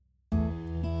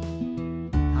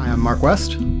I'm Mark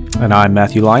West. And I'm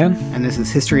Matthew Lyon. And this is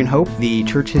History and Hope, the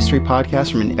church history podcast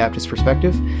from a Baptist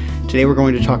perspective. Today we're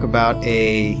going to talk about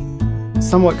a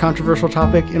somewhat controversial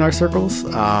topic in our circles,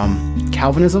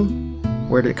 Calvinism.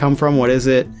 Where did it come from? What is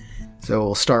it? So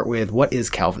we'll start with, what is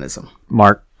Calvinism?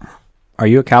 Mark, are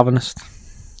you a Calvinist?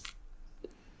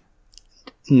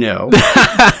 No.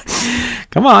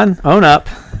 Come on, own up.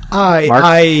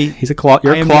 Mark, he's a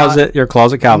you're a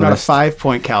closet Calvinist. I'm not a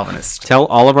 5-point Calvinist. Tell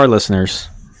all of our listeners,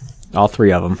 all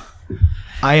three of them.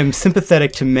 I am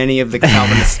sympathetic to many of the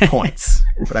Calvinist points,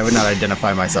 but I would not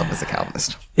identify myself as a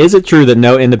Calvinist. Is it true that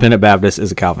no independent Baptist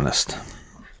is a Calvinist?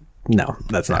 No,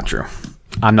 that's not true.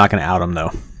 I'm not going to out them,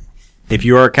 though. If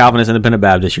you are a Calvinist independent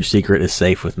Baptist, your secret is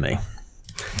safe with me.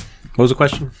 What was the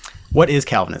question? What is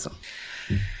Calvinism?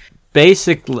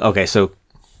 Basically, okay, so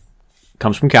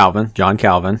comes from Calvin, John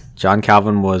Calvin. John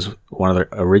Calvin was one of the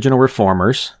original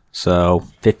reformers, so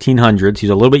 1500s. He's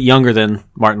a little bit younger than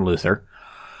Martin Luther.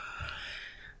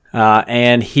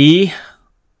 And he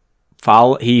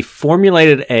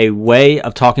formulated a way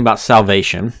of talking about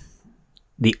salvation,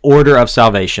 the order of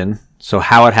salvation, so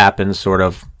how it happens, sort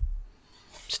of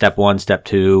step 1, step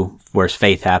 2, where's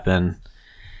faith happen.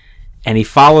 And he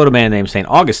followed a man named St.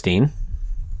 Augustine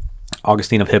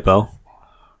of Hippo,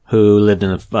 who lived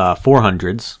in the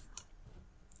 400s.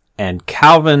 And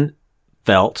Calvin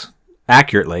felt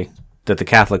accurately that the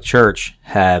Catholic Church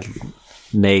had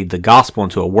made the gospel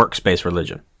into a works-based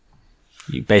religion.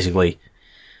 You basically,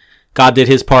 God did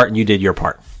his part and you did your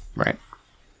part. Right.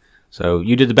 So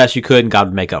you did the best you could and God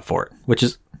would make up for it, which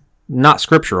is not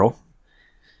scriptural.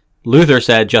 Luther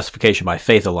said justification by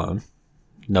faith alone,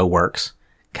 no works.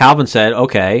 Calvin said,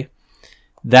 okay,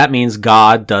 that means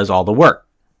God does all the work,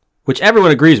 which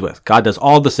everyone agrees with. God does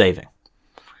all the saving.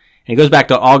 And he goes back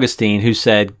to Augustine, who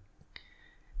said,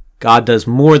 God does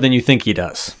more than you think he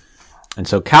does. And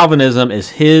so Calvinism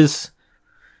is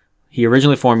he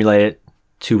originally formulated it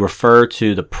to refer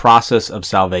to the process of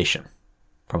salvation,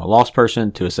 from a lost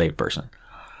person to a saved person.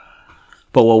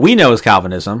 But what we know as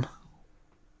Calvinism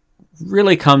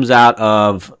really comes out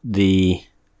of there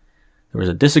was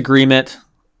a disagreement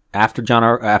before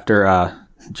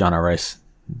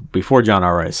John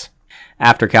R. Rice,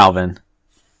 after Calvin,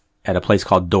 at a place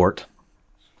called Dort.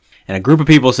 And a group of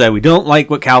people said, we don't like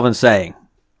what Calvin's saying.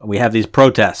 We have these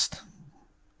protests.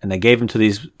 And they gave them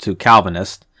to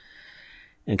Calvinists.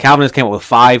 And Calvinists came up with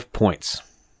 5 points.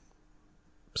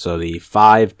 So the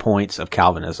 5 points of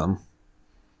Calvinism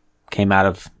came out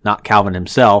of, not Calvin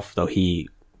himself, though he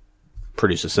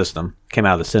produced a system, came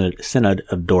out of the Synod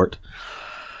of Dort.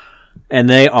 And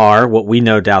they are what we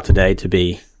know now today to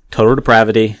be total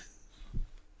depravity,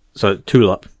 so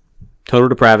TULIP, total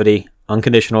depravity,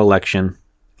 unconditional election,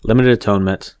 limited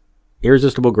atonement,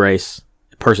 irresistible grace,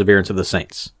 and perseverance of the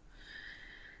saints.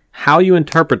 How you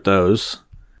interpret those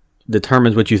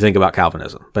determines what you think about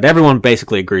Calvinism. But everyone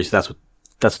basically agrees that's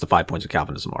the 5 points of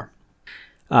Calvinism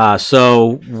are.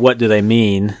 So what do they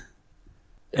mean?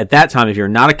 At that time, if you're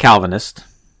not a Calvinist,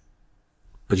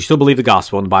 but you still believe the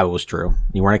gospel and the Bible was true,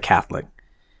 you weren't a Catholic,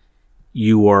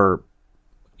 you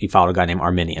followed a guy named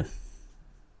Arminian,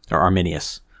 or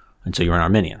Arminius, and so you were an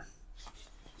Arminian.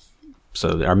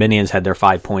 So the Arminians had their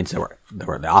 5 points that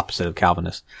were the opposite of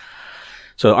Calvinists.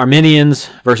 So Arminians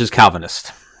versus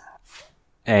Calvinists.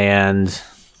 And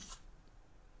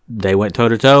they went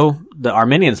toe-to-toe. The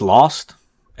Arminians lost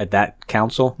at that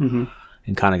council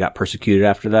and kind of got persecuted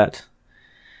after that.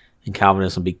 And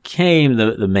Calvinism became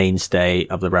the mainstay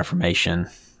of the Reformation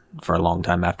for a long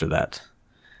time after that.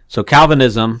 So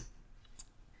Calvinism,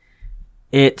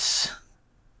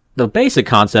 the basic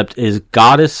concept is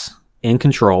God is in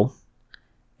control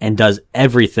and does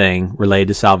everything related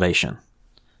to salvation.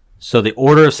 So the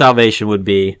order of salvation would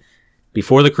be,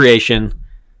 before the creation,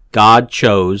 God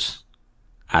chose,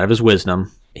 out of his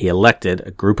wisdom, he elected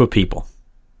a group of people.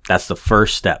 That's the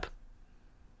first step.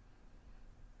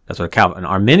 That's what an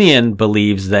Arminian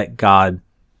believes, that God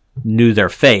knew their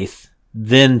faith,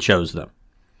 then chose them.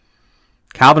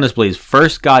 Calvinist believes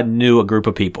first God knew a group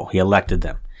of people. He elected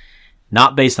them.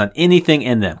 Not based on anything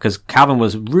in them, because Calvin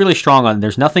was really strong on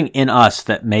there's nothing in us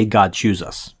that made God choose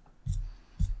us,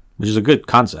 which is a good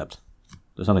concept.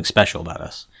 There's nothing special about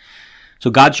us. So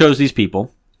God chose these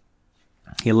people.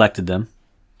 He elected them.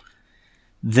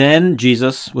 Then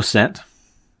Jesus was sent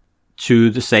to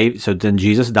the save. So then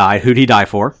Jesus died. Who did he die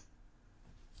for?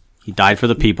 He died for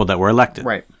the people that were elected.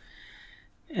 Right.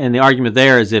 And the argument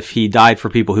there is, if he died for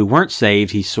people who weren't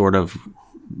saved, he sort of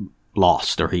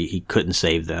lost, or he couldn't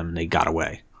save them and they got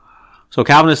away. So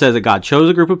Calvinist says that God chose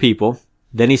a group of people,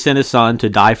 then he sent his son to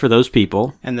die for those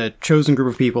people. And the chosen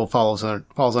group of people falls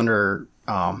under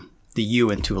the U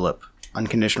in TULIP.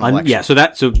 unconditional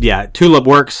election. Tulip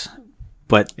works,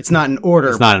 but it's not an order.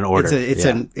 It's not an order.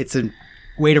 It's a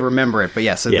way to remember it. But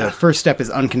the first step is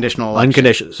unconditional election.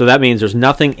 Unconditional. So that means there's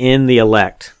nothing in the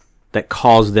elect that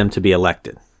caused them to be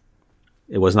elected.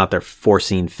 It was not their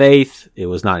foreseen faith. It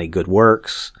was not any good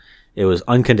works. It was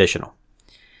unconditional.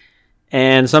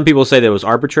 And some people say that it was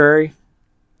arbitrary,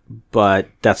 but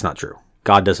that's not true.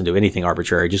 God doesn't do anything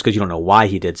arbitrary. Just because you don't know why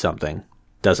he did something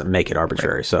doesn't make it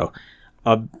arbitrary. Right. So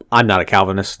I'm not a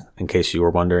Calvinist, in case you were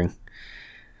wondering.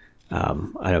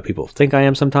 I know people think I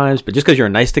am sometimes, but just because you're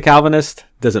nice to Calvinist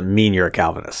doesn't mean you're a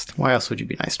Calvinist. Why else would you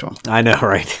be nice to him? I know,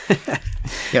 right?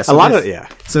 Yeah.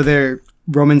 So there,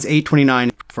 Romans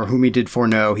 8:29, for whom he did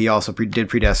foreknow, he also did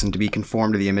predestine to be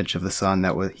conformed to the image of the Son,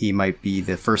 that he might be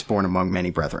the firstborn among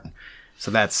many brethren. So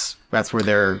that's where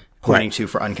they're pointing to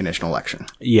for unconditional election.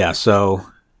 Yeah. So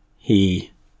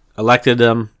he elected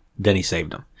them, then he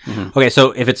saved them. Mm-hmm. Okay.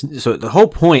 So the whole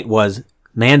point was,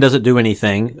 man doesn't do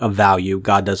anything of value.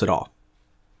 God does it all.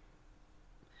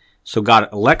 So God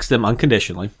elects them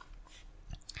unconditionally.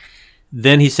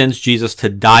 Then he sends Jesus to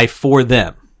die for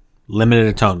them. Limited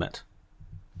atonement.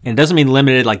 And it doesn't mean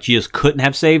limited like Jesus couldn't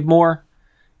have saved more.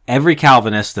 Every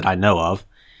Calvinist that I know of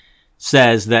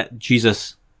says that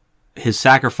Jesus, his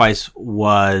sacrifice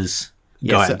was...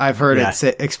 Yes, I've heard it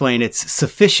explained it's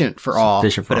sufficient for all,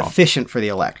 efficient for the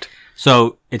elect.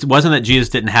 So it wasn't that Jesus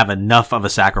didn't have enough of a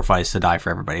sacrifice to die for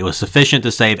everybody. It was sufficient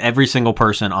to save every single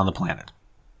person on the planet.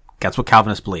 That's what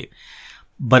Calvinists believe.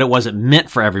 But it wasn't meant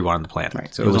for everyone on the planet.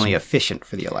 Right. So it was only efficient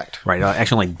for the elect. Right. It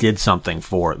actually only did something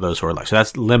for those who are elect. So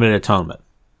that's limited atonement.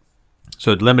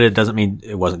 So limited doesn't mean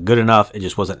it wasn't good enough. It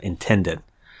just wasn't intended.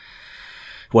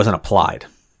 It wasn't applied.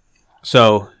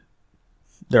 So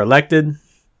they're elected.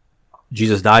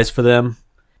 Jesus dies for them.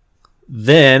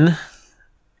 Then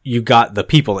you got the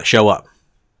people that show up.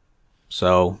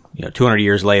 So, 200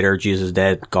 years later, Jesus is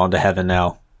dead, gone to heaven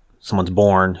now. Someone's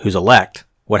born who's elect.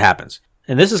 What happens?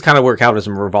 And this is kind of where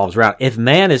Calvinism revolves around. If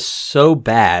man is so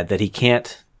bad that he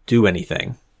can't do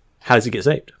anything, how does he get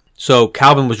saved? So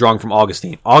Calvin was drawing from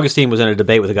Augustine. Augustine was in a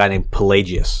debate with a guy named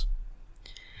Pelagius.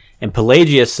 And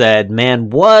Pelagius said man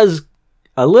was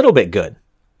a little bit good.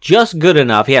 Just good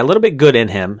enough. He had a little bit good in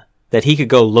him that he could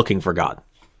go looking for God.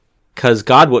 Because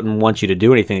God wouldn't want you to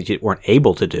do anything that you weren't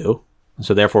able to do.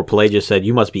 So therefore Pelagius said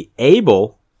you must be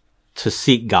able to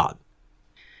seek God.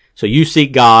 So you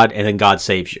seek God and then God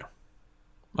saves you.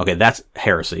 Okay, that's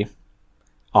heresy.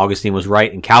 Augustine was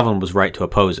right and Calvin was right to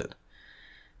oppose it.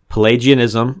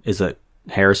 Pelagianism is a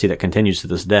heresy that continues to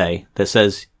this day that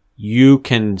says you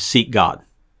can seek God.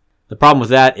 The problem with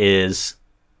that is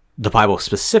the Bible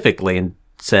specifically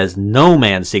says no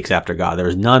man seeks after God. There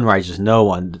is none righteous, no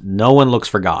one looks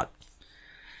for God.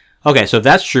 Okay, so if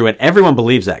that's true, and everyone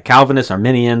believes that, Calvinists,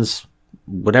 Arminians,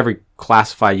 whatever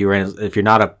classify you in, if you're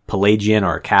not a Pelagian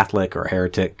or a Catholic or a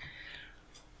heretic,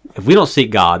 if we don't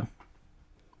seek God,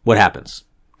 what happens?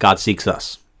 God seeks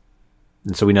us.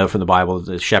 And so we know from the Bible,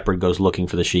 the shepherd goes looking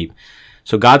for the sheep.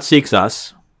 So God seeks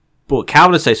us. But what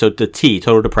Calvinists say, so the T,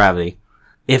 total depravity,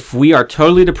 if we are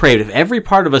totally depraved, if every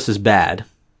part of us is bad,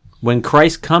 when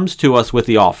Christ comes to us with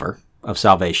the offer of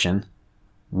salvation,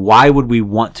 why would we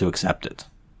want to accept it?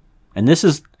 And this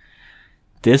is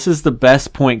the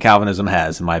best point Calvinism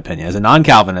has, in my opinion. As a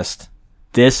non-Calvinist,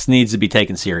 this needs to be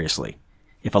taken seriously.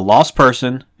 If a lost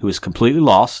person who is completely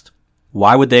lost,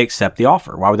 why would they accept the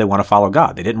offer? Why would they want to follow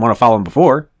God? They didn't want to follow him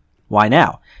before. Why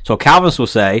now? So Calvinists will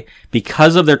say,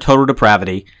 because of their total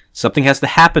depravity, something has to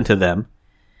happen to them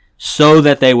so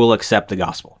that they will accept the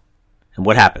gospel. And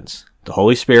what happens? The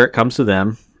Holy Spirit comes to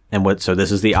them, and so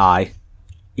this is the I,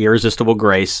 irresistible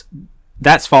grace.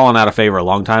 That's fallen out of favor a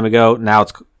long time ago. Now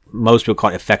most people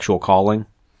call it effectual calling.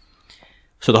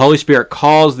 So the Holy Spirit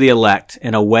calls the elect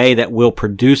in a way that will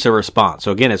produce a response.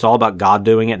 So again, it's all about God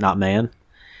doing it, not man.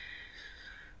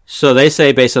 So they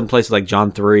say, based on places like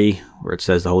John 3, where it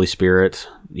says the Holy Spirit,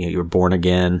 you're born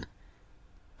again.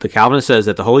 The Calvinist says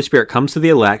that the Holy Spirit comes to the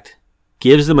elect,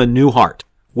 gives them a new heart.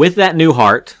 With that new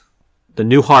heart, the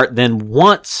new heart then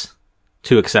wants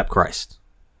to accept Christ.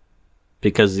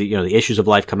 Because the issues of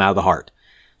life come out of the heart.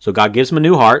 So God gives them a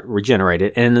new heart, regenerate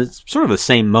it, and it's sort of the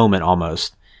same moment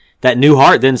almost. That new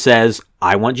heart then says,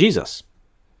 I want Jesus.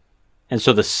 And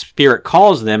so the Spirit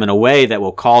calls them in a way that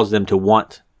will cause them to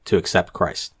want to accept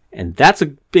Christ. And that's a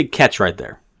big catch right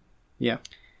there. Yeah.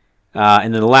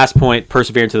 And then the last point,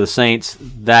 perseverance of the saints,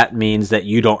 that means that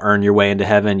you don't earn your way into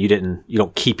heaven. You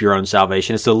don't keep your own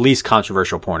salvation. It's the least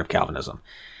controversial point of Calvinism.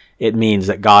 It means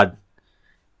that God,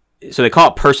 so they call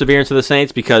it perseverance of the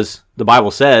saints because the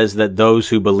Bible says that those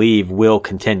who believe will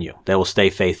continue. They will stay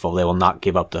faithful. They will not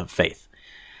give up the faith.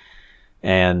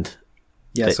 And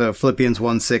Yeah, so Philippians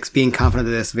 1:6, being confident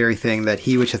of this very thing, that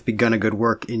he which hath begun a good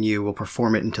work in you will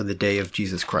perform it until the day of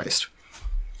Jesus Christ.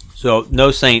 So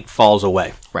no saint falls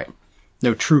away. Right.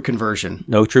 No true conversion.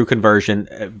 No true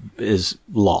conversion is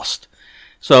lost.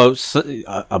 So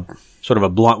a sort of a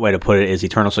blunt way to put it is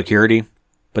eternal security,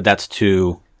 but it's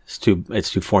too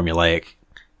formulaic.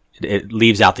 It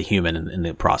leaves out the human in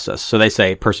the process. So they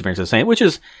say perseverance of the saint, which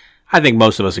is, I think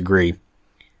most of us agree,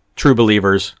 true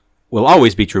believers will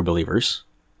always be true believers,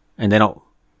 and they don't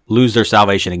lose their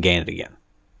salvation and gain it again.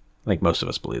 I think most of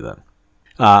us believe that.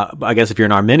 I guess if you're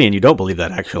an Arminian, you don't believe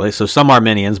that, actually. So some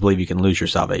Arminians believe you can lose your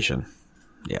salvation.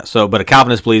 Yeah. So, but a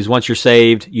Calvinist believes once you're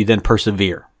saved, you then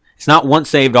persevere. It's not once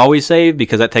saved, always saved,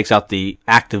 because that takes out the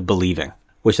act of believing,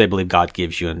 which they believe God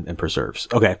gives you and preserves.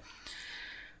 Okay.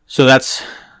 So that's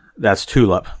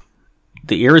tulip.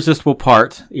 The irresistible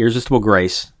part, irresistible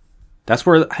grace, that's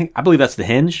where I believe that's the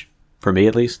hinge, for me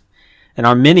at least. An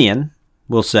Arminian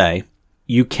will say,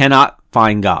 you cannot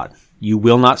find God. You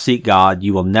will not seek God.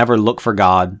 You will never look for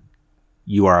God.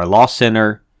 You are a lost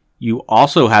sinner. You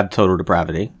also have total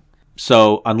depravity.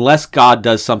 So unless God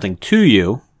does something to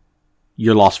you,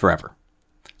 you're lost forever.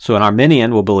 So an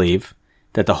Arminian will believe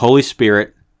that the Holy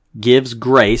Spirit gives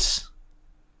grace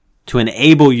to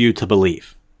enable you to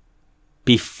believe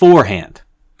beforehand.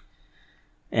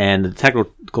 And the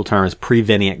technical term is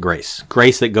prevenient grace.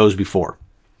 Grace that goes before.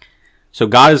 So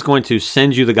God is going to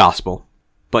send you the gospel,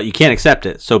 but you can't accept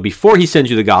it. So before he sends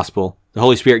you the gospel, the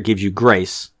Holy Spirit gives you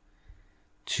grace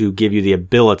to give you the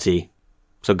ability.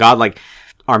 So God, like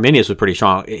Arminius was pretty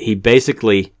strong. He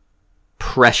basically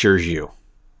pressures you.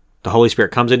 The Holy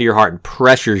Spirit comes into your heart and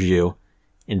pressures you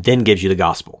and then gives you the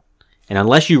gospel. And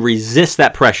unless you resist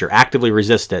that pressure, actively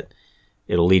resist it,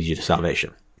 it'll lead you to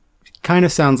salvation. Kind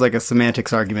of sounds like a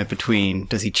semantics argument between,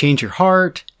 does he change your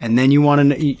heart and then you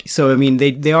want to... So, I mean,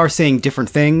 they are saying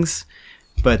different things,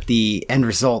 but the end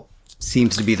result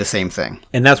seems to be the same thing.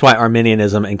 And that's why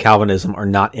Arminianism and Calvinism are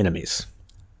not enemies.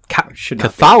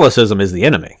 Catholicism is the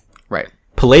enemy. Right.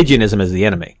 Pelagianism is the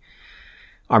enemy.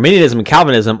 Arminianism and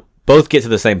Calvinism both get to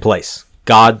the same place.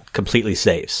 God completely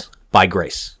saves by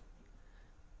grace.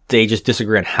 They just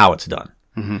disagree on how it's done.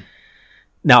 Mm-hmm.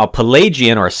 Now, a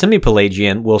Pelagian or a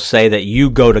semi-Pelagian will say that you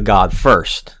go to God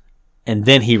first, and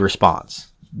then he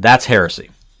responds. That's heresy.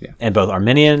 Yeah. And both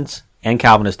Arminians and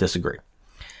Calvinists disagree.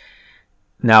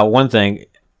 Now, one thing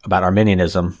about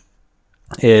Arminianism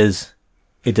is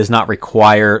it does not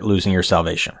require losing your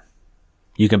salvation.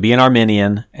 You can be an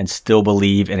Arminian and still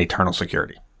believe in eternal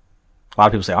security. A lot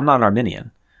of people say, I'm not an Arminian.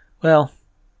 Well,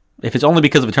 if it's only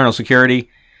because of eternal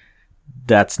security,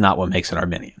 that's not what makes an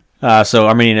Arminian. So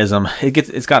Arminianism,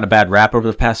 it's gotten a bad rap over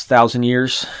the past 1,000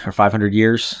 years or 500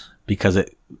 years because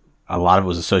a lot of it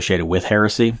was associated with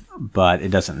heresy, but it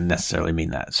doesn't necessarily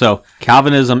mean that. So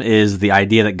Calvinism is the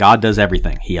idea that God does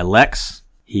everything. He elects,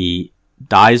 he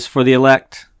dies for the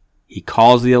elect, he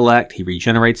calls the elect, he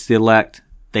regenerates the elect.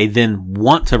 They then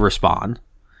want to respond,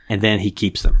 and then he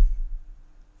keeps them.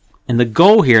 And the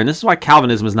goal here, and this is why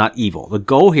Calvinism is not evil, the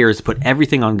goal here is to put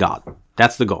everything on God.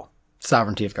 That's the goal.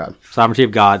 Sovereignty of God. Sovereignty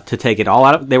of God, to take it all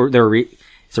out of...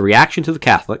 It's a reaction to the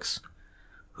Catholics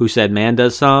who said man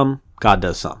does some, God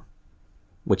does some,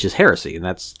 which is heresy, and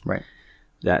that's... Right.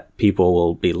 That people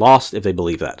will be lost if they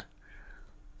believe that.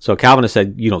 So Calvinists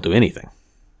said, you don't do anything.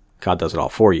 God does it all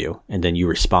for you, and then you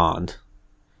respond,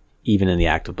 even in the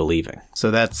act of believing.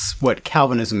 So that's what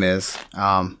Calvinism is.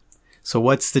 So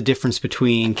what's the difference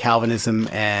between Calvinism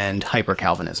and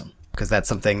hyper-Calvinism? Because that's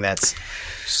something that's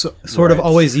sort of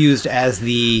always used as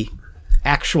the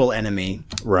actual enemy,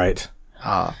 right?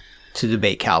 To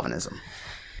debate Calvinism.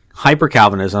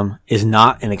 Hyper-Calvinism is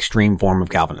not an extreme form of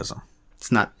Calvinism.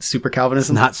 It's not super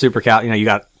Calvinism? Not super Cal. You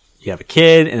have a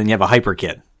kid and then you have a hyper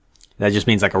kid. That just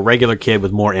means like a regular kid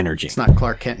with more energy. It's not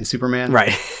Clark Kent and Superman?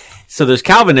 Right. So there's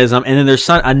Calvinism, and then there's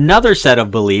another set of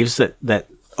beliefs that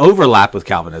overlap with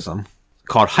Calvinism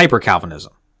called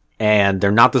hyper-Calvinism. And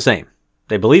they're not the same.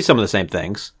 They believe some of the same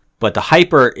things, but the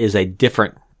hyper is a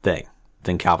different thing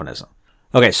than Calvinism.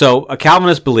 Okay, so a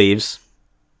Calvinist believes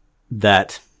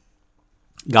that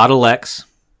God elects,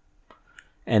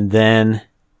 and then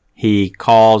he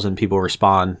calls and people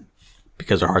respond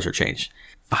because their hearts are changed.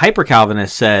 A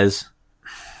hyper-Calvinist says,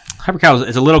 hyper-Calvinism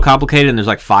is a little complicated, and there's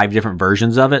like 5 different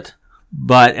versions of it,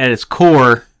 but at its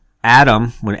core,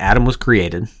 when Adam was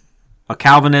created, a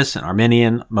Calvinist, an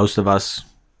Arminian, most of us,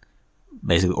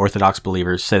 basically Orthodox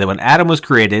believers, say that when Adam was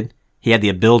created, he had the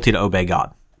ability to obey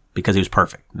God because he was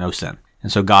perfect, no sin.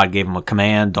 And so God gave him a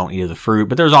command, don't eat of the fruit.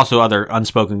 But there's also other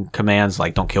unspoken commands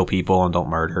like don't kill people and don't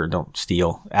murder, don't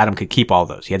steal. Adam could keep all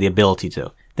those. He had the ability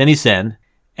to. Then he sinned,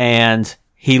 and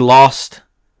he lost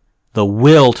the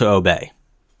will to obey.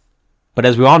 But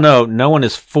as we all know, no one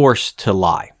is forced to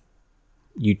lie.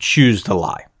 You choose to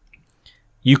lie.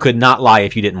 You could not lie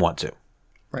if you didn't want to.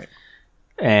 Right.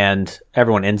 And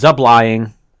everyone ends up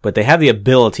lying, but they have the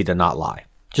ability to not lie,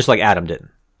 just like Adam didn't.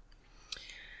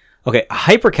 Okay,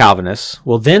 hyper-Calvinists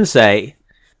will then say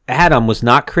Adam was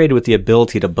not created with the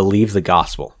ability to believe the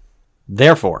gospel.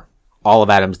 Therefore, all of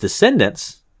Adam's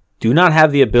descendants do not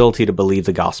have the ability to believe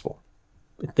the gospel.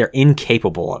 They're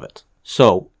incapable of it.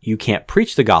 So you can't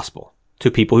preach the gospel to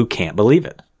people who can't believe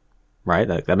it. Right?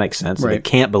 That makes sense. Right. If they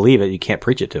can't believe it, you can't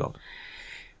preach it to them.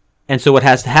 And so what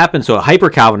has to happen, so a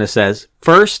hyper-Calvinist says,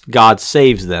 first God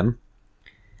saves them,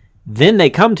 then they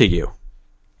come to you,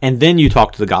 and then you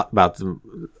talk to them about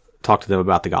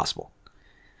the gospel.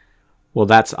 Well,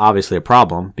 that's obviously a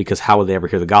problem, because how would they ever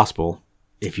hear the gospel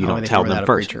if you don't tell them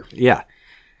first? Yeah.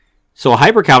 So a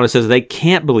hyper-Calvinist says they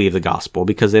can't believe the gospel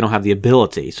because they don't have the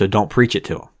ability, so don't preach it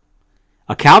to them.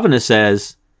 A Calvinist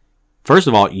says, first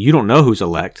of all, you don't know who's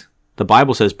elect. The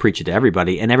Bible says preach it to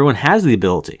everybody, and everyone has the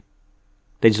ability.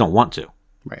 They just don't want to.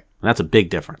 Right. And that's a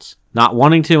big difference. Not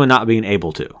wanting to and not being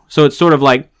able to. So it's sort of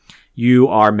like you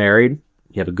are married,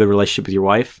 you have a good relationship with your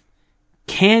wife.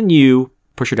 Can you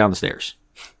push her down the stairs?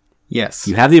 Yes.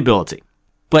 You have the ability.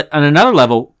 But on another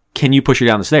level, can you push her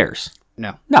down the stairs?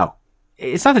 No. No.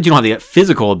 It's not that you don't have the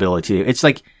physical ability. It's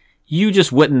like you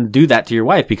just wouldn't do that to your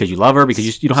wife because you love her,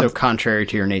 because you don't have... So contrary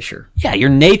to your nature. Yeah,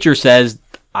 your nature says,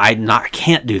 I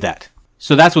can't do that.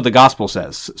 So that's what the gospel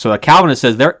says. So a Calvinist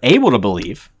says they're able to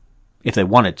believe if they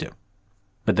wanted to,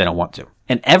 but they don't want to.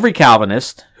 And every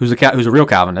Calvinist who's a real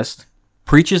Calvinist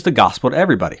preaches the gospel to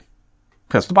everybody.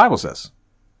 That's what the Bible says.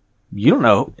 You don't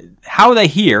know. How are they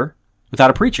here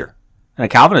without a preacher? And a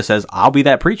Calvinist says, I'll be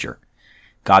that preacher.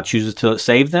 God chooses to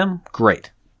save them, great.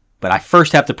 But I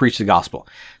first have to preach the gospel.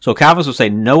 So Calvinists will say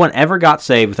no one ever got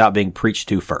saved without being preached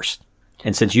to first.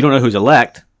 And since you don't know who's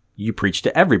elect, you preach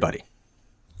to everybody.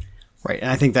 Right,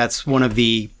 and I think that's one of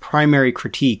the primary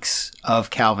critiques of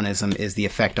Calvinism is the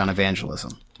effect on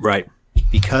evagelism. Right.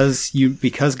 Because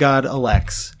God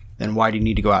elects, then why do you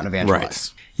need to go out and evangelize?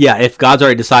 Right. Yeah, if God's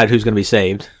already decided who's going to be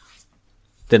saved,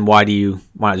 then why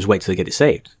not just wait till they get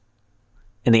saved?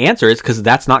 And the answer is because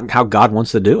that's not how God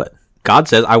wants to do it. God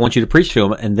says, I want you to preach to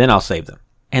them, and then I'll save them.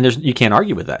 And you can't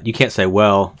argue with that. You can't say,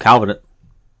 well,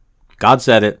 God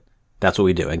said it, that's what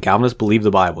we do. And Calvinists believe the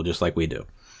Bible just like we do.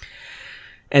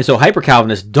 And so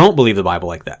hyper-Calvinists don't believe the Bible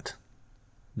like that.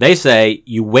 They say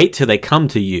you wait till they come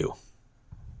to you,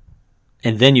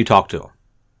 and then you talk to them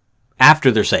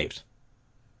after they're saved,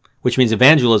 which means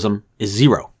evangelism is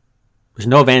zero. There's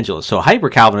no evangelist. So a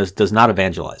hyper-Calvinist does not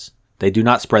evangelize. They do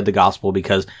not spread the gospel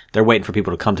because they're waiting for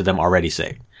people to come to them already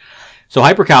saved. So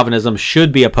hyper-Calvinism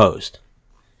should be opposed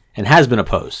and has been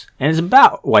opposed, and it's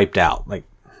about wiped out. Like,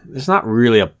 it's not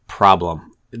really a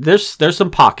problem. There's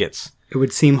some pockets. It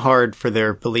would seem hard for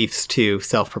their beliefs to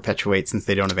self-perpetuate since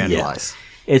they don't evangelize.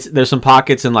 Yeah. There's some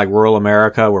pockets in like rural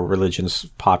America where religion's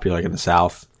popular, like in the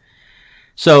South.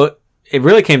 So it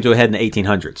really came to a head in the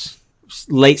 1800s.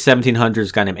 Late 1700s,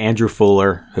 a guy named Andrew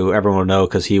Fuller, who everyone will know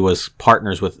because he was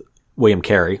partners with William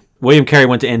Carey. William Carey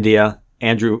went to India.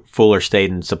 Andrew Fuller stayed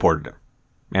and supported him.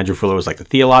 Andrew Fuller was like the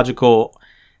theological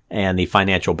and the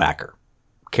financial backer.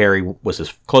 Carey was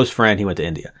his close friend. He went to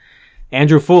India.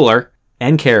 Andrew Fuller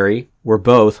and Carey were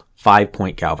both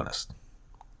 5-point Calvinists.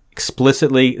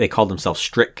 Explicitly, they called themselves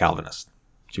strict Calvinists,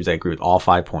 which means they agree with all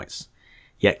 5 points.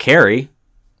 Yet Carey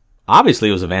obviously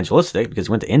was evangelistic because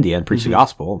he went to India and preached the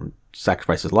gospel and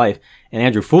sacrificed his life. And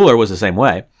Andrew Fuller was the same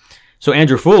way. So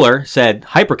Andrew Fuller said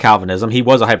hyper-Calvinism. He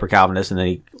was a hyper-Calvinist, and then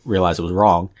he realized it was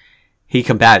wrong. He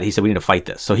combated. He said, we need to fight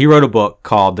this. So he wrote a book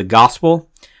called The Gospel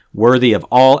Worthy of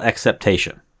All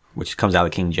Acceptation, which comes out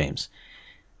of King James.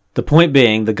 The point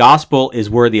being, the gospel is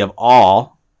worthy of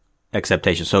all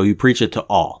acceptation. So you preach it to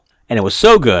all. And it was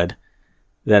so good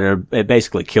that it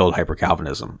basically killed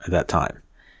hyper-Calvinism at that time.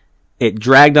 It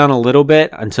dragged on a little bit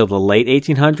until the late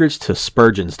 1800s to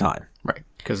Spurgeon's time. Right.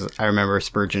 Because I remember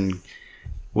Spurgeon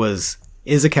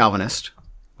is a Calvinist,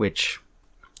 which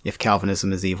if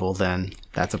Calvinism is evil, then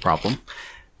that's a problem.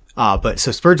 But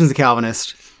so Spurgeon's a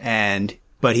Calvinist,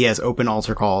 but he has open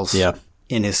altar calls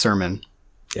in his sermon.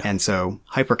 Yeah. And so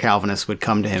hyper-Calvinists would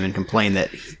come to him and complain that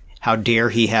how dare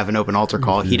he have an open altar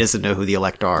call? He doesn't know who the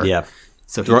elect are. Yeah.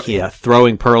 So he can't.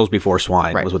 Throwing pearls before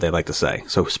swine was what they like to say.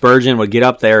 So Spurgeon would get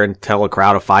up there and tell a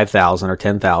crowd of 5,000 or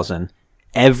 10,000,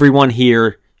 everyone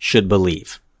here should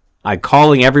believe. I'm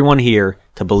calling everyone here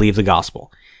to believe the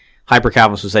gospel.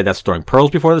 Hyper-Calvinists would say that's throwing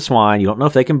pearls before the swine. You don't know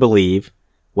if they can believe.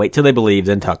 Wait till they believe,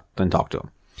 then talk to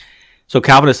them. So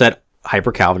Calvinists said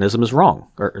hyper-Calvinism is wrong.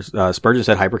 Or Spurgeon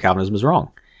said hyper-Calvinism is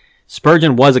wrong.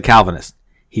 Spurgeon was a Calvinist.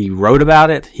 He wrote about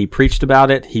it. He preached about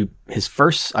it. His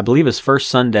first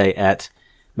Sunday at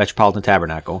Metropolitan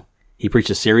Tabernacle, he preached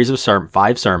a series of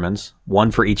 5 sermons,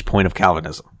 one for each point of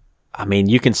Calvinism. I mean,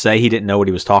 you can say he didn't know what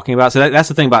he was talking about. So that's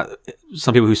the thing about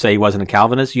some people who say he wasn't a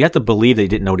Calvinist. You have to believe that he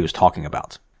didn't know what he was talking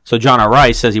about. So John R.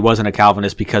 Rice says he wasn't a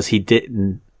Calvinist because he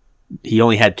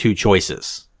only had 2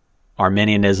 choices,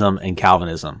 Arminianism and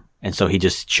Calvinism. And so he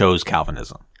just chose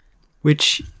Calvinism.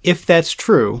 Which, if that's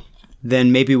true,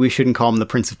 then maybe we shouldn't call him the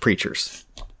Prince of Preachers.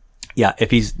 Yeah, if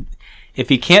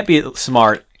he can't be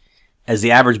smart as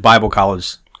the average Bible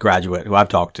college graduate who I've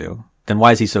talked to, then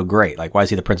why is he so great? Like, why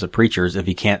is he the Prince of Preachers if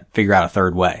he can't figure out a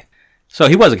third way? So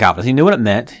he was a Calvinist. He knew what it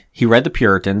meant. He read the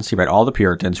Puritans. He read all the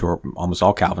Puritans, who were almost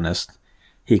all Calvinists.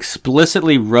 He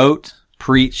explicitly wrote,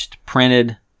 preached,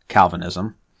 printed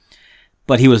Calvinism.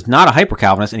 But he was not a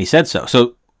hyper-Calvinist, and he said so.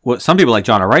 So what some people like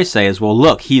John R. Rice say is, well,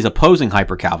 look, he's opposing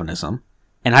hyper-Calvinism,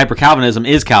 and hyper-Calvinism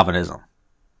is Calvinism.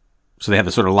 So they have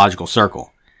this sort of logical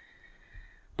circle.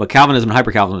 But Calvinism and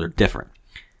hyper-Calvinism are different.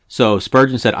 So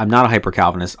Spurgeon said, I'm not a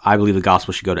hyper-Calvinist. I believe the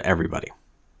gospel should go to everybody.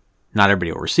 Not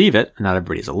everybody will receive it. Not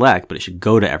everybody is elect, but it should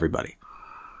go to everybody.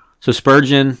 So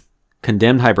Spurgeon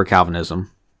condemned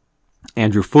hyper-Calvinism.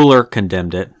 Andrew Fuller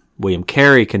condemned it. William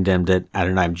Carey condemned it.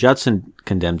 Adoniram Judson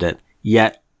condemned it.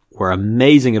 Yet were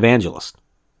amazing evangelists.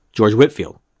 George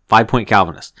Whitefield, 5-point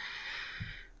Calvinist.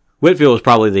 Whitefield was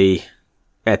probably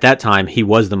at that time, he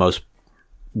was the most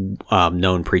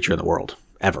known preacher in the world,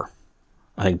 ever.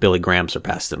 I think Billy Graham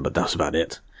surpassed him, but that was about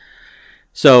it.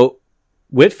 So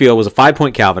Whitefield was a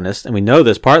 5-point Calvinist, and we know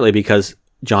this partly because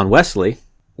John Wesley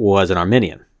was an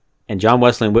Arminian. And John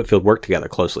Wesley and Whitefield worked together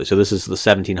closely. So this is the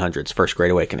 1700s, First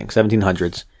Great Awakening,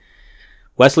 1700s.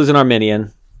 Wesley's an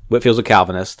Arminian, Whitefield's a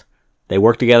Calvinist. They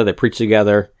worked together, they preached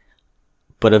together.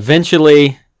 But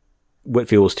eventually,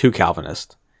 Whitefield was too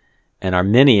Calvinist. And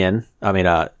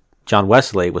John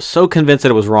Wesley was so convinced that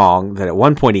it was wrong that at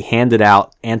one point he handed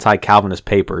out anti-Calvinist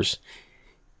papers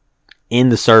in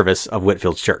the service of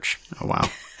Whitefield's church. Oh, wow.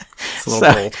 It's a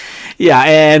little bold. Yeah,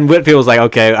 and Whitefield was like,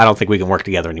 okay, I don't think we can work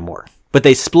together anymore. But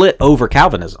they split over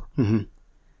Calvinism. Mm-hmm.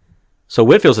 So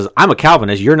Whitefield says, I'm a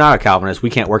Calvinist, you're not a Calvinist,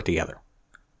 we can't work together.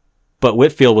 But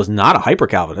Whitefield was not a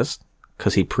hyper-Calvinist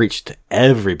because he preached to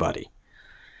everybody.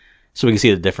 So we can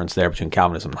see the difference there between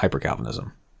Calvinism and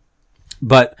hyper-Calvinism.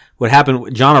 But what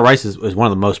happened, John R. Rice is one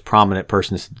of the most prominent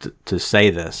persons to say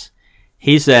this.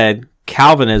 He said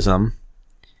Calvinism,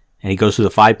 and he goes through the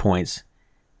 5 points,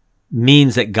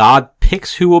 means that God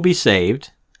picks who will be saved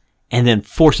and then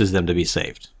forces them to be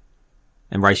saved.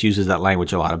 And Rice uses that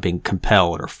language a lot of being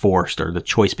compelled or forced or the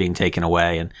choice being taken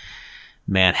away, and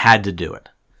man had to do it.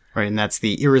 Right, and that's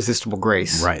the irresistible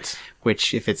grace. Right.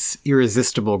 Which, if it's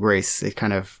irresistible grace, it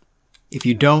kind of, if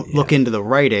you don't look into the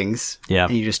writings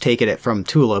and you just take it from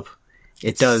Tulip,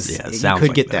 it does, you could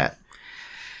like get that.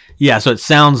 Yeah, so it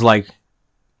sounds like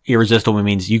irresistible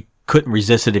means you couldn't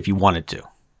resist it if you wanted to.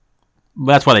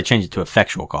 That's why they changed it to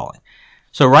effectual calling.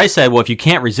 So Rice said, well, if you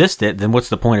can't resist it, then what's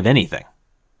the point of anything?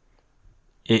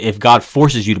 If God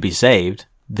forces you to be saved,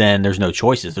 then there's no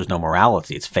choices. There's no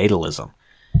morality. It's fatalism.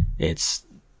 It's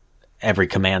every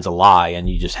command's a lie, and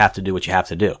you just have to do what you have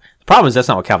to do. The problem is that's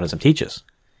not what Calvinism teaches.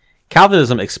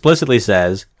 Calvinism explicitly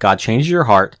says God changes your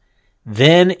heart,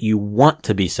 then you want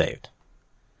to be saved.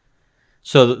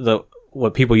 So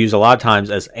what people use a lot of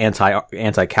times as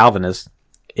anti-Calvinist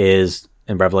is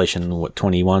in Revelation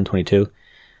 21, 22,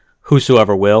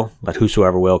 whosoever will, let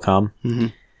whosoever will come. Mm-hmm.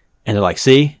 And they're like,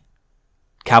 see,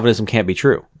 Calvinism can't be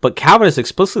true. But Calvinists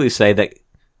explicitly say that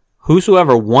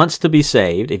whosoever wants to be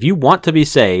saved, if you want to be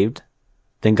saved,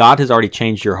 then God has already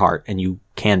changed your heart and you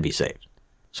can be saved.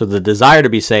 So the desire to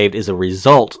be saved is a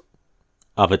result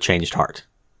of a changed heart.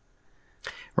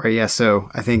 Right, yeah. So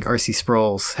I think R.C.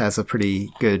 Sproul has a pretty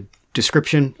good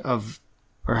description of,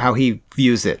 or how he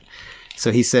views it.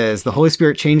 So he says, the Holy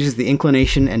Spirit changes the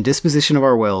inclination and disposition of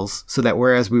our wills, so that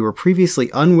whereas we were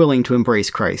previously unwilling to embrace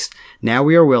Christ, now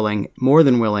we are willing, more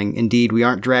than willing. Indeed, we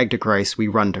aren't dragged to Christ, we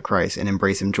run to Christ and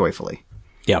embrace him joyfully.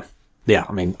 Yeah. Yeah.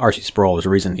 I mean, R.C. Sproul is the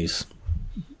reason he's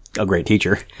a great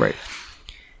teacher. Right.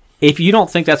 If you don't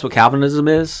think that's what Calvinism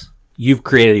is, you've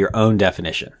created your own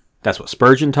definition. That's what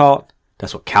Spurgeon taught.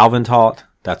 That's what Calvin taught.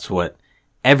 That's what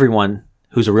everyone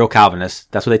who's a real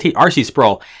Calvinist, that's what they teach. R.C.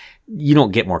 Sproul, you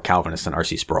don't get more Calvinist than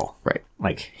R.C. Sproul. Right.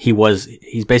 Like,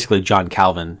 he's basically John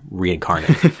Calvin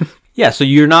reincarnated. Yeah, so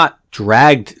you're not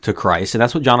dragged to Christ, and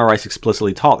that's what John R. Rice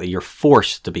explicitly taught, that you're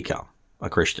forced to become a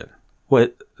Christian.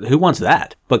 Who wants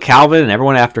that? But Calvin and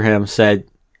everyone after him said,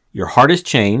 your heart is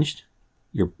changed,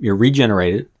 you're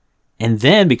regenerated, and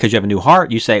then because you have a new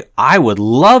heart, you say, I would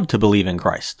love to believe in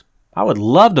Christ. I would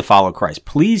love to follow Christ.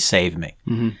 Please save me.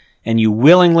 Mm-hmm. And you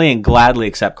willingly and gladly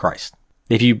accept Christ.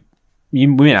 If you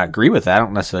may not agree with that. I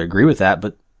don't necessarily agree with that,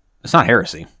 but it's not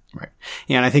heresy. Right.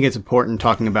 Yeah, and I think it's important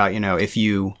talking about, if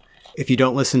you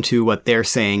don't listen to what they're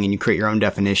saying and you create your own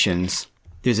definitions,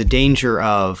 there's a danger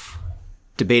of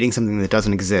debating something that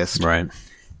doesn't exist. Right.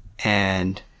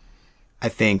 And I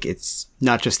think it's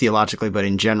not just theologically, but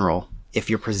in general, if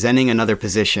you're presenting another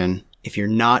position, if you're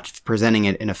not presenting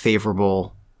it in a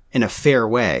fair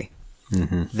way,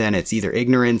 mm-hmm. then it's either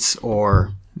ignorance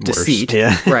or deceit.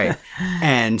 Yeah. Right.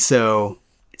 And so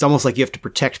it's almost like you have to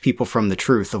protect people from the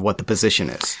truth of what the position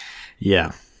is.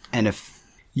 Yeah. And if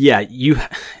you're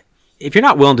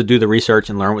not willing to do the research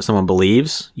and learn what someone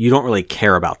believes, you don't really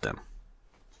care about them.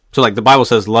 So like the Bible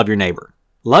says, love your neighbor.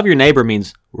 Love your neighbor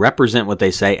means represent what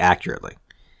they say accurately.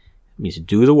 It means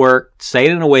do the work, say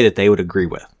it in a way that they would agree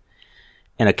with.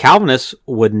 And a Calvinist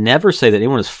would never say that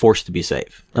anyone is forced to be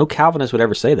saved. No Calvinist would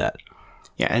ever say that.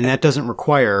 Yeah, and that doesn't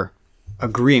require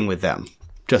agreeing with them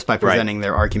just by presenting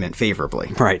their argument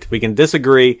favorably. Right. We can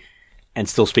disagree and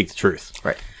still speak the truth.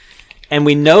 Right. And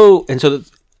we know, and so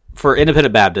for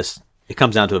independent Baptists, it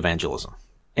comes down to evangelism.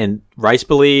 And Rice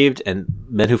believed, and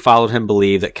men who followed him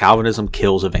believed, that Calvinism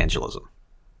kills evangelism.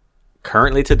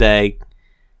 Currently today,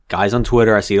 guys on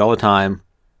Twitter, I see it all the time,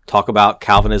 talk about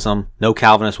Calvinism. No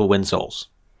Calvinist will win souls.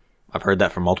 I've heard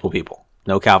that from multiple people.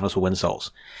 No Calvinist will win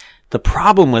souls. The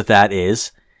problem with that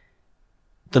is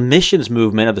the missions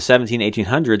movement of the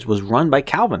 1800s was run by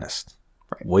Calvinists.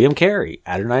 Right. William Carey,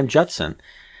 Adoniram Judson,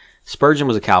 Spurgeon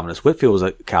was a Calvinist. Whitefield was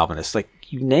a Calvinist. Like,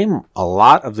 you name a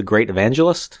lot of the great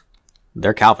evangelists,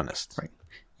 they're Calvinists. Right.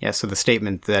 Yeah, so the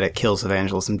statement that it kills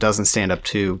evangelism doesn't stand up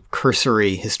to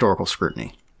cursory historical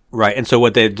scrutiny. Right, and so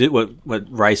what they do, what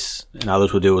Rice and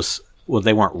others would do was, well,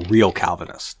 they weren't real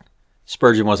Calvinists.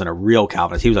 Spurgeon wasn't a real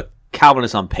Calvinist. He was a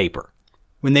Calvinist on paper.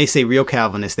 When they say real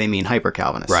Calvinist, they mean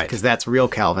hyper-Calvinist. Right. Because that's real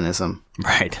Calvinism.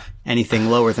 Right. Anything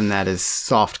lower than that is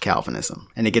soft Calvinism.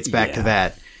 And it gets back to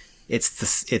that.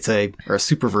 It's a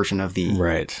super version of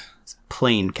the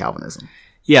plain Calvinism.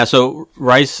 Yeah, so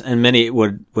Rice and many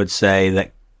would say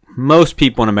that most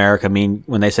people in America mean,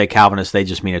 when they say Calvinist, they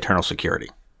just mean eternal security.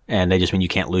 And they just mean you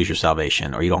can't lose your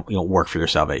salvation, or you don't work for your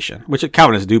salvation, which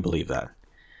Calvinists do believe that.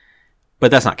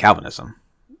 But that's not Calvinism.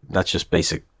 That's just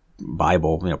basic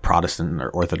Bible, Protestant or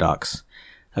Orthodox.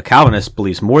 A Calvinist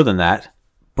believes more than that,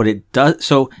 but it does.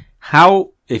 So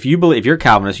how, if you're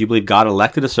Calvinist, you believe God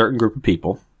elected a certain group of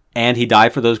people and he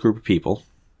died for those group of people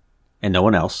and no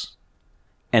one else,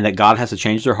 and that God has to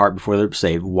change their heart before they're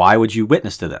saved, why would you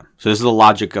witness to them? So this is the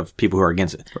logic of people who are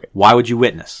against it. Right. Why would you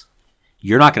witness?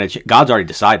 You're not going to, God's already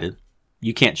decided.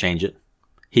 You can't change it.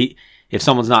 If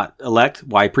someone's not elect,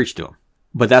 why preach to them?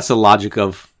 But that's the logic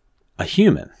of a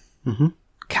human. Mm-hmm.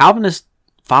 Calvinists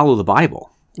follow the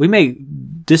Bible. We may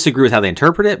disagree with how they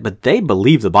interpret it, but they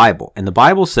believe the Bible. And the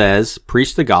Bible says,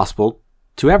 preach the gospel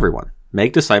to everyone.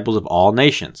 Make disciples of all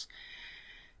nations.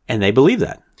 And they believe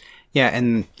that. Yeah,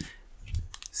 and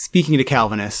speaking to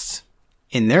Calvinists,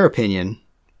 in their opinion,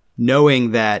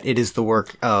 knowing that it is the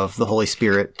work of the Holy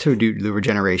Spirit to do the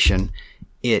regeneration,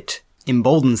 it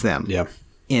emboldens them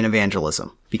in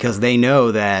evangelism. Because they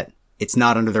know that it's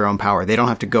not under their own power. They don't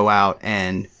have to go out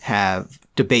and have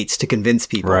debates to convince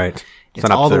people. Right. It's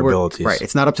not up to their abilities. Right.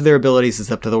 It's not up to their abilities.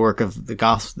 It's up to the work of the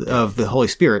gospel of the Holy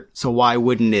Spirit. So why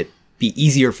wouldn't it be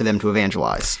easier for them to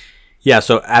evangelize? Yeah.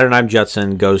 So Adoniram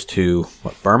Judson goes to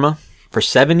Burma for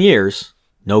 7 years.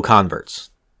 No converts.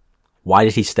 Why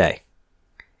did he stay?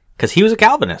 Because he was a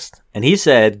Calvinist, and he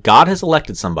said God has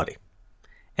elected somebody,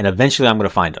 and eventually I'm going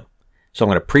to find him. So I'm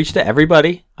going to preach to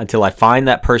everybody until I find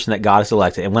that person that God has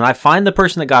elected. And when I find the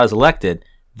person that God has elected,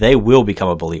 they will become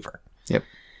a believer. Yep.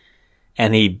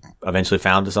 And he eventually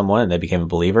found someone and they became a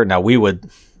believer. Now, we would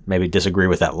maybe disagree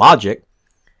with that logic,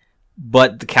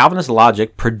 but the Calvinist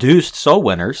logic produced soul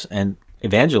winners and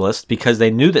evangelists because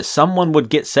they knew that someone would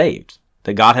get saved,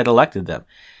 that God had elected them.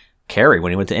 Carey,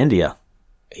 when he went to India,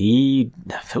 it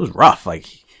was rough.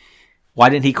 Like, why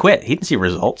didn't he quit? He didn't see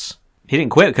results. He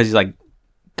didn't quit because he's like,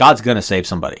 God's going to save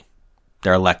somebody.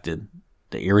 They're elected.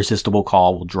 The irresistible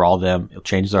call will draw them. It'll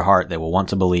change their heart. They will want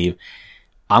to believe.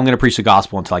 I'm going to preach the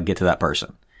gospel until I get to that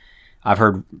person. I've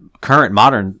heard current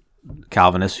modern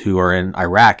Calvinists who are in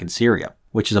Iraq and Syria,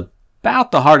 which is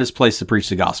about the hardest place to preach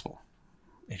the gospel,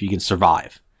 if you can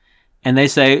survive. And they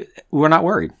say, we're not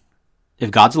worried.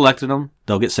 If God's elected them,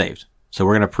 they'll get saved. So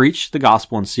we're going to preach the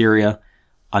gospel in Syria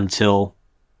until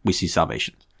we see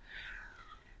salvation.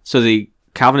 So the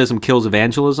Calvinism kills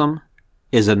evangelism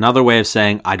is another way of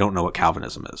saying, I don't know what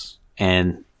Calvinism is.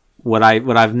 And what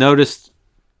I've noticed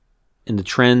in the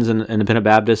trends in independent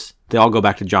Baptists, they all go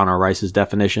back to John R. Rice's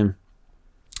definition.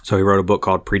 So he wrote a book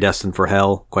called Predestined for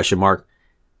Hell, ?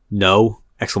 No, !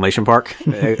 Exclamation mark.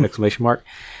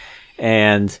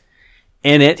 And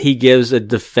in it, he gives a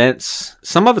defense.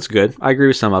 Some of it's good. I agree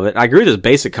with some of it. I agree with his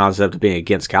basic concept of being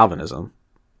against Calvinism.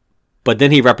 But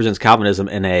then he represents Calvinism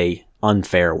in a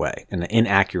unfair way, in an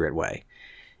inaccurate way.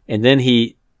 And then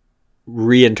he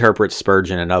reinterprets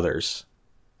Spurgeon and others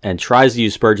and tries to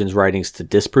use Spurgeon's writings to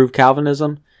disprove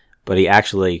Calvinism, but he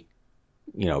actually,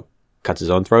 cuts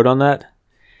his own throat on that.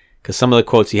 Because some of the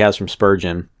quotes he has from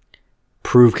Spurgeon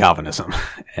prove Calvinism.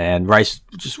 And Rice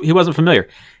he wasn't familiar.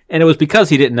 And it was because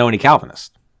he didn't know any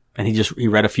Calvinists. And he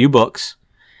read a few books,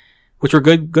 which were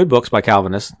good books by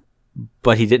Calvinists,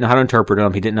 but he didn't know how to interpret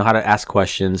them. He didn't know how to ask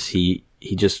questions. It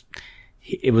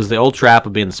was the old trap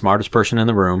of being the smartest person in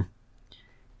the room,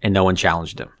 and no one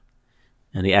challenged him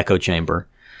in the echo chamber.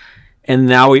 And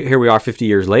now here we are 50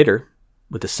 years later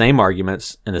with the same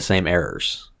arguments and the same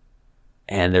errors.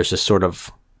 And there's this sort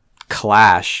of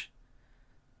clash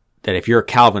that if you're a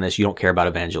Calvinist, you don't care about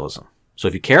evangelism. So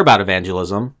if you care about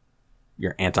evangelism,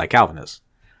 you're anti-Calvinist.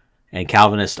 And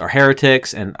Calvinists are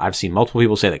heretics, and I've seen multiple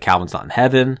people say that Calvin's not in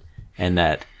heaven, and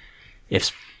that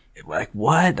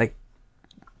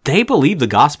they believe the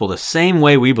gospel the same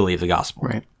way we believe the gospel.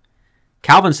 Right.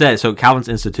 Calvin's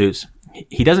Institutes,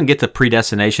 he doesn't get to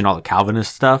predestination, all the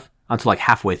Calvinist stuff, until like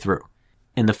halfway through.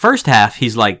 In the first half,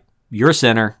 he's like, you're a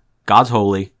sinner, God's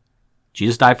holy,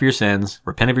 Jesus died for your sins,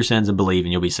 repent of your sins and believe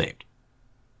and you'll be saved.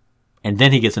 And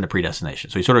then he gets into predestination.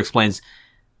 So he sort of explains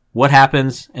what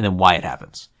happens and then why it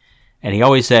happens. And he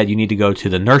always said you need to go to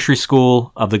the nursery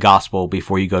school of the gospel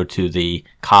before you go to the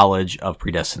college of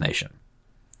predestination.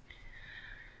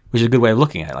 Which is a good way of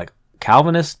looking at it. Like,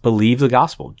 Calvinists believe the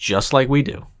gospel just like we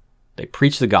do. They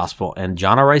preach the gospel, and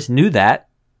John R. Rice knew that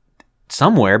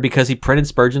somewhere because he printed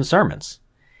Spurgeon's sermons.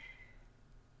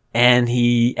 And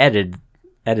he edited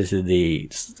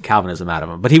the Calvinism out of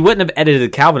them. But he wouldn't have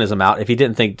edited Calvinism out if he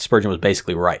didn't think Spurgeon was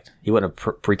basically right. He wouldn't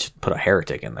have put a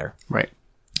heretic in there. Right.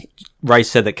 Rice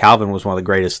said that Calvin was one of the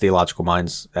greatest theological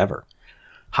minds ever.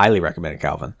 Highly recommended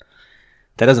Calvin.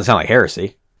 That doesn't sound like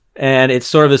heresy. And it's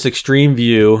sort of this extreme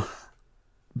view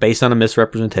based on a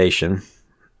misrepresentation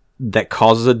that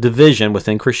causes a division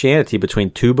within Christianity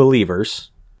between two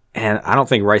believers. And I don't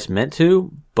think Rice meant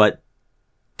to, but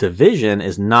division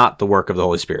is not the work of the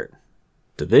Holy Spirit.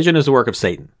 Division is the work of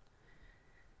Satan.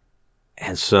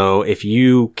 And so if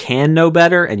you can know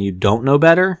better and you don't know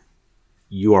better,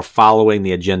 you are following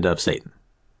the agenda of Satan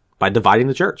by dividing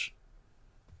the church,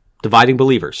 dividing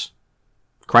believers.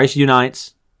 Christ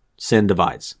unites, sin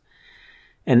divides.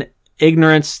 And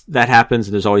ignorance, that happens,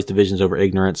 and there's always divisions over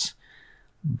ignorance.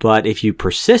 But if you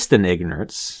persist in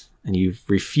ignorance and you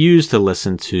refuse to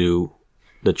listen to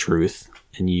the truth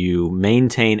and you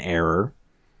maintain error,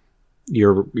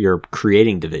 you're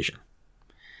creating division.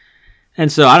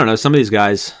 And so, I don't know, some of these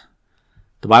guys,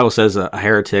 the Bible says a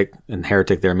heretic, and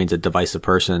heretic there means a divisive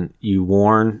person, you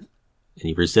warn and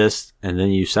you resist and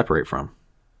then you separate from.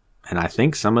 And I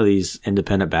think some of these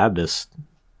independent Baptist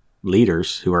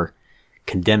leaders who are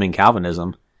condemning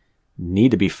Calvinism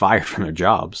need to be fired from their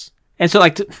jobs. And so,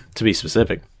 like, to be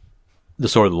specific, the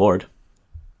Sword of the Lord,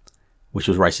 which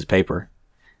was Rice's paper,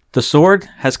 the Sword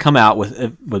has come out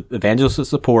with evangelist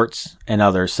supports and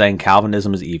others saying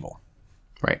Calvinism is evil.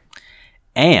 Right.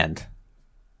 And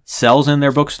sells in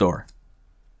their bookstore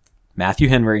Matthew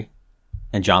Henry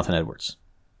and Jonathan Edwards,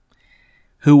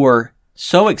 who were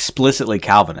so explicitly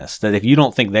Calvinist that if you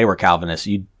don't think they were Calvinists,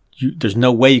 there's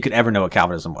no way you could ever know what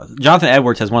Calvinism was. Jonathan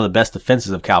Edwards has one of the best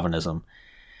defenses of Calvinism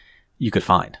you could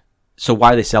find. So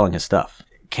why are they selling his stuff?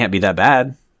 It can't be that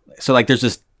bad. So, like, there's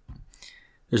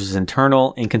this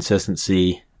internal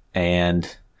inconsistency,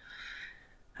 and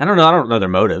I don't know their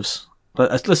motives,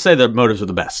 but let's say their motives are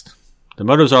the best. The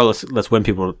motives are let's win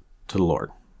people to the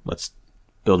Lord. Let's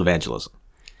build evangelism.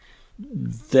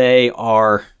 They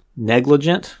are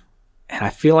negligent. And I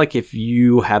feel like if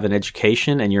you have an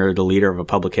education and you're the leader of a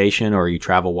publication or you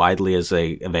travel widely as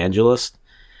a evangelist,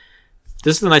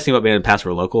 this is the nice thing about being a pastor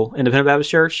of a local independent Baptist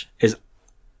church is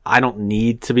I don't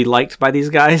need to be liked by these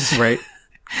guys. Right.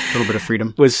 A little bit of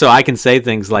freedom. So I can say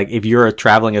things like, if you're a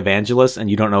traveling evangelist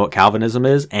and you don't know what Calvinism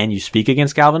is and you speak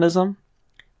against Calvinism,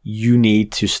 you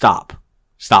need to stop.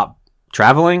 Stop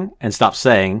traveling and stop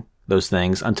saying those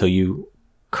things until you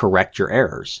correct your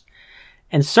errors.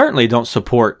 And certainly don't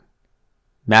support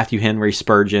Matthew Henry,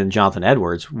 Spurgeon, Jonathan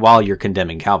Edwards while you're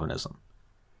condemning Calvinism.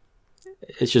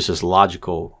 It's just this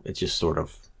logical, it's just sort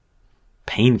of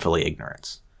painfully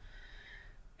ignorance.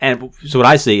 And so what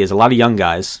I see is a lot of young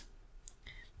guys,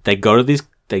 they go to these,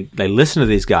 they listen to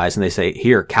these guys and they say,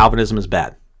 here, Calvinism is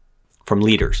bad, from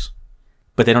leaders.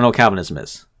 But they don't know what Calvinism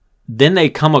is. then they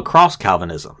come across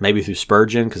Calvinism, maybe through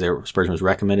Spurgeon, because Spurgeon was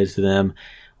recommended to them,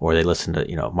 or they listened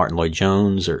to, Martin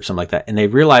Lloyd-Jones or something like that, and they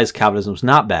realize Calvinism's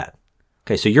not bad.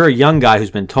 Okay, so you're a young guy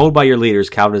who's been told by your leaders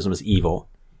Calvinism is evil.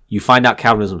 You find out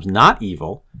Calvinism's not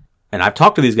evil, and I've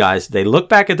talked to these guys. They look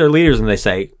back at their leaders and they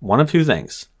say one of two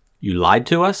things: you lied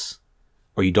to us,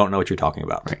 or you don't know what you're talking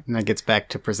about. Right, and that gets back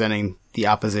to presenting the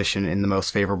opposition in the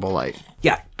most favorable light.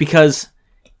 Yeah, because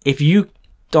if you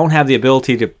don't have the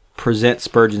ability to present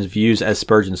Spurgeon's views as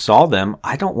Spurgeon saw them,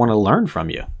 I don't want to learn from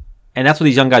you. And that's what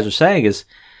these young guys are saying is,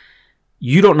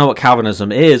 you don't know what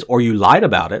Calvinism is, or you lied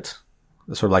about it.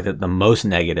 That's sort of like the most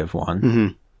negative one. Mm-hmm.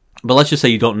 But let's just say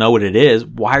you don't know what it is.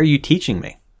 Why are you teaching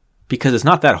me? Because it's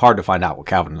not that hard to find out what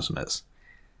Calvinism is.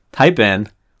 Type in,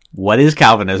 what is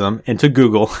Calvinism, into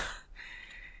Google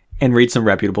and read some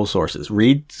reputable sources.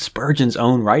 Read Spurgeon's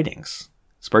own writings.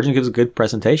 Spurgeon gives a good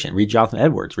presentation. Read Jonathan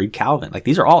Edwards. Read Calvin. Like,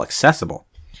 these are all accessible.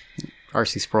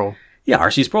 R.C. Sproul. Yeah,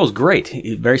 R.C. Sproul is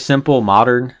great. Very simple,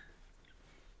 modern.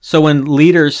 So when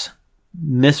leaders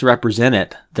misrepresent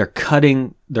it, they're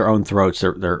cutting their own throats.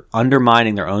 They're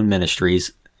undermining their own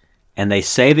ministries. And they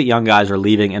say that young guys are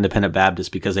leaving Independent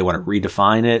Baptist because they want to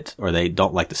redefine it, or they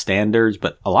don't like the standards.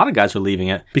 But a lot of guys are leaving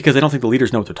it because they don't think the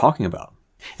leaders know what they're talking about.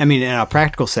 I mean, in a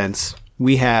practical sense,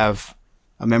 we have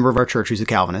a member of our church who's a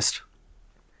Calvinist.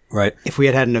 Right. If we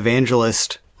had had an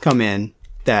evangelist come in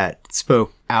that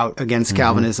spoke out against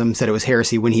Calvinism, said it was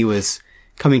heresy when he was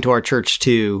coming to our church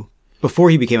before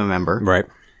he became a member, Right.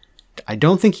 I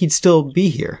don't think he'd still be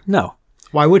here. No.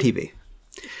 Why would he be?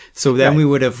 So then Right. we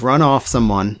would have run off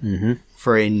someone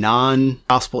for a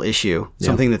non-gospel issue,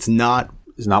 something that's not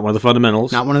It's not one of the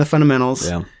fundamentals. one of the fundamentals,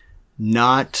 Yeah.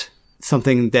 not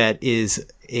something that is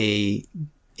a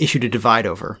issue to divide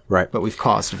over, Right. but we've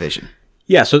caused division.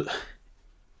 Yeah, so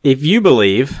if you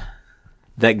believe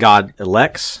that God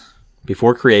elects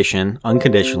before creation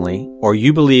unconditionally, or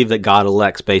you believe that God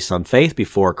elects based on faith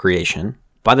before creation,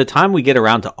 by the time we get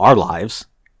around to our lives,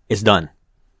 it's done.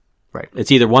 Right.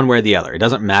 It's either one way or the other. It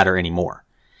doesn't matter anymore.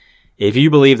 If you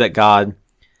believe that God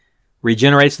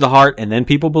regenerates the heart and then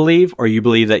people believe, or you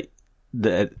believe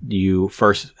that you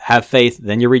first have faith,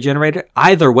 then you're regenerated,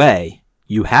 either way,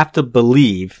 you have to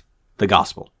believe the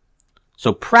gospel.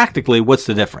 So practically, what's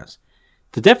the difference?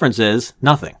 The difference is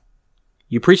nothing.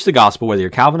 You preach the gospel, whether you're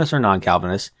Calvinist or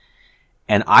non-Calvinist,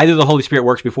 and either the Holy Spirit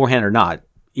works beforehand or not.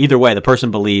 Either way, the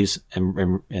person believes,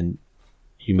 and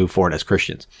you move forward as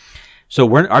Christians.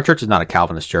 So our church is not a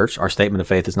Calvinist church. Our statement of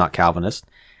faith is not Calvinist.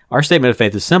 Our statement of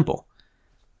faith is simple.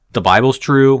 The Bible's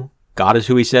true. God is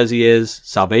who he says he is.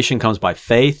 Salvation comes by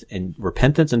faith and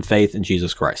repentance and faith in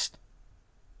Jesus Christ.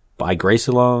 By grace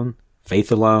alone,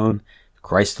 faith alone,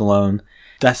 Christ alone.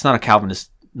 That's not a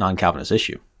non-Calvinist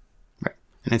issue. Right.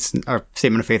 And our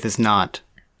statement of faith is not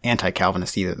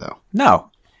anti-Calvinist either, though. No.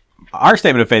 Our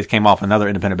statement of faith came off another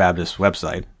Independent Baptist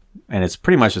website, and it's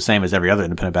pretty much the same as every other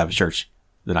Independent Baptist church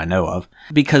that I know of,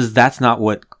 because that's not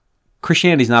what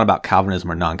Christianity is not about.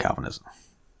 Calvinism or non-Calvinism.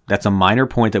 That's a minor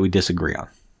point that we disagree on,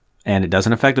 and it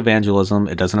doesn't affect evangelism.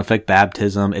 It doesn't affect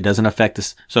baptism. It doesn't affect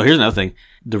this. So here's another thing: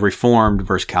 the Reformed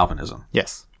versus Calvinism.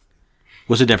 Yes.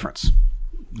 What's the difference?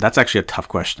 That's actually a tough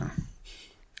question.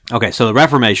 Okay, so the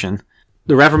Reformation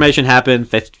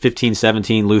happened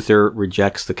 1517. Luther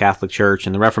rejects the Catholic Church,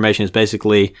 and the Reformation is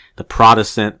basically the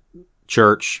Protestant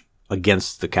church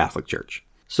against the Catholic Church.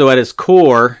 So at its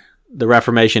core, the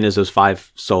Reformation is those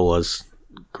 5 solas: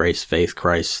 grace, faith,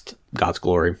 Christ, God's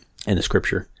glory, and the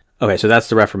Scripture. Okay, so that's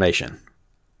the Reformation,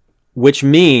 which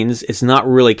means it's not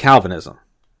really Calvinism.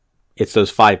 It's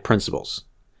those 5 principles.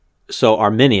 So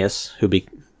Arminius, who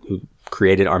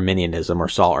created Arminianism or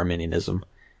saw Arminianism,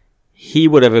 he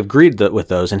would have agreed with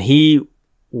those, and he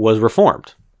was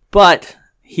Reformed. But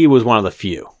he was one of the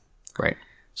few. Right.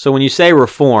 So when you say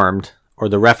Reformed or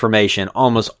the Reformation,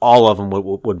 almost all of them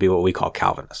would be what we call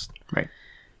Calvinist. Right.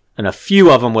 And a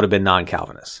few of them would have been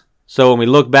non-Calvinist. So when we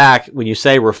look back, when you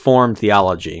say Reformed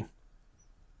theology,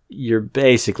 you're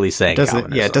basically saying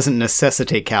Calvinism. Yeah, it doesn't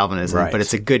necessitate Calvinism, Right. but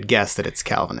it's a good guess that it's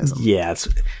Calvinism. Yeah.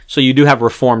 So you do have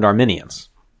Reformed Arminians.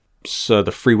 So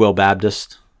the Free Will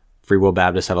Baptists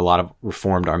have a lot of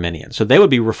Reformed Arminians. So they would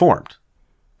be Reformed,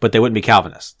 but they wouldn't be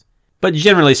Calvinist. But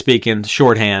generally speaking,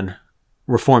 shorthand,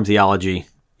 Reformed theology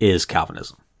is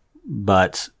Calvinism.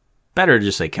 But better to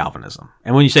just say Calvinism.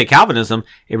 And when you say Calvinism,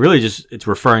 it's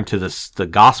referring to the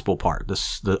gospel part,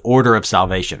 the order of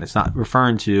salvation. It's not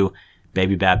referring to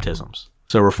baby baptisms.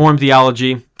 So Reformed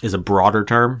theology is a broader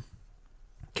term.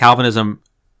 Calvinism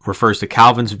refers to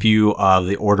Calvin's view of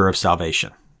the order of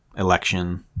salvation,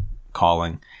 election,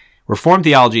 calling. Reformed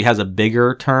theology has a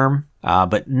bigger term,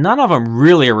 but none of them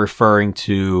really are referring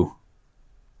to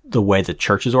the way the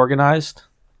church is organized,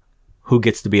 who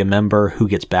gets to be a member, who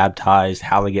gets baptized,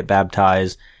 how they get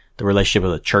baptized, the relationship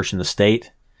of the church and the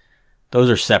state. Those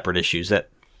are separate issues that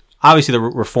obviously the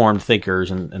Reformed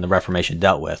thinkers and the Reformation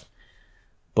dealt with.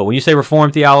 But when you say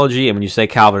Reformed theology and when you say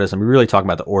Calvinism, we're really talking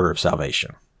about the order of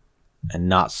salvation and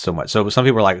not so much. So some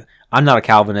people are like, I'm not a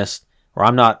Calvinist or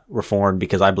I'm not Reformed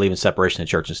because I believe in separation of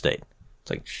church and state.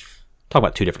 It's like, talk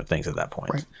about two different things at that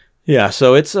point. Right. Yeah,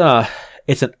 so it's an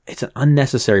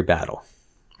unnecessary battle.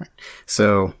 Right.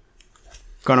 So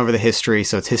gone over the history,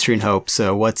 so it's history and hope.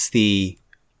 So what's the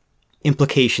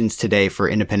implications today for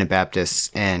independent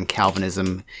Baptists and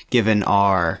Calvinism, given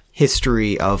our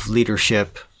history of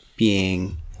leadership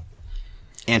being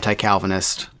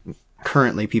anti-Calvinist,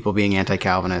 currently people being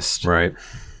anti-Calvinist? Right.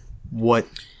 What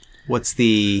should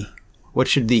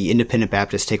the independent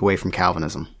Baptists take away from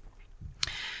Calvinism?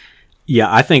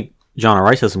 Yeah, I think John R.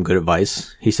 Rice has some good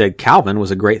advice. He said Calvin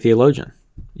was a great theologian.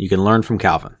 You can learn from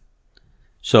Calvin.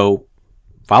 So,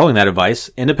 following that advice,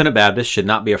 independent Baptists should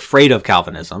not be afraid of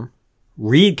Calvinism.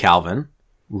 Read Calvin,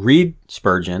 read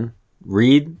Spurgeon,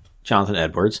 read Jonathan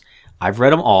Edwards. I've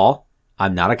read them all.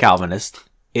 I'm not a Calvinist.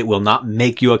 It will not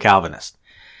make you a Calvinist.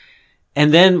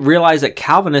 And then realize that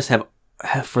Calvinists have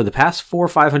for the past 400 or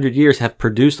 500 years, have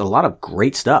produced a lot of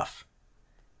great stuff.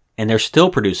 And they're still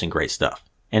producing great stuff.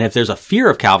 And if there's a fear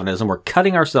of Calvinism, we're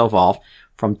cutting ourselves off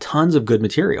from tons of good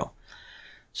material.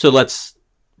 So let's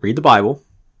read the Bible,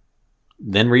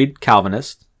 then read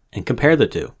Calvinist, and compare the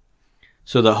two.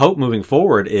 So the hope moving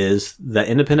forward is that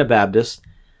independent Baptists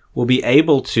will be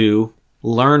able to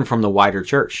learn from the wider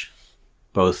church,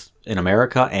 both in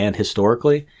America and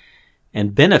historically,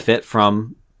 and benefit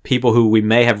from people who we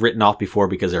may have written off before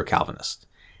because they're Calvinists.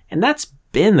 And that's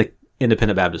been the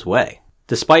independent Baptist way.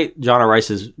 Despite John R.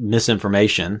 Rice's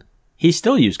misinformation, he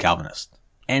still used Calvinist.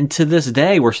 And to this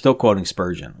day, we're still quoting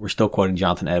Spurgeon. We're still quoting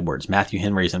Jonathan Edwards. Matthew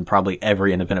Henry's in probably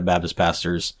every independent Baptist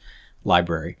pastor's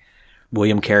library.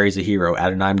 William Carey's a hero.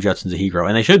 Adoniram Judson's a hero.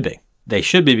 And they should be. They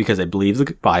should be because they believe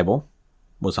the Bible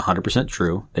was 100%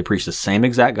 true. They preached the same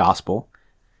exact gospel.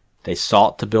 They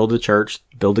sought to build the church,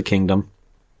 build the kingdom.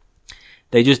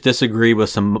 They just disagree with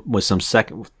some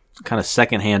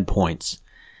second-hand points.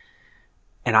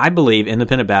 And I believe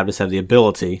independent Baptists have the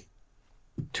ability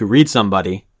to read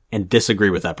somebody and disagree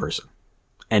with that person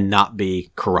and not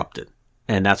be corrupted.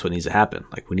 And that's what needs to happen.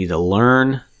 Like, we need to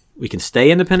learn. We can stay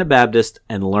independent Baptist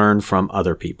and learn from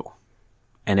other people.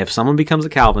 And if someone becomes a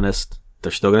Calvinist,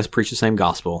 they're still going to preach the same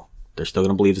gospel. They're still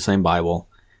going to believe the same Bible.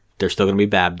 They're still going to be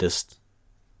Baptist.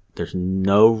 There's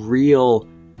no real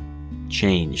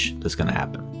change that's going to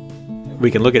happen. We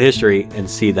can look at history and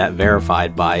see that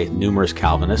verified by numerous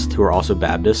Calvinists who are also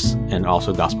Baptists and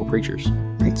also gospel preachers.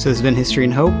 Right, so this has been History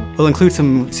and Hope. We'll include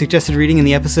some suggested reading in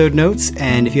the episode notes,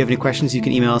 and if you have any questions, you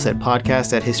can email us at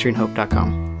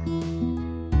podcast@historyandhope.com.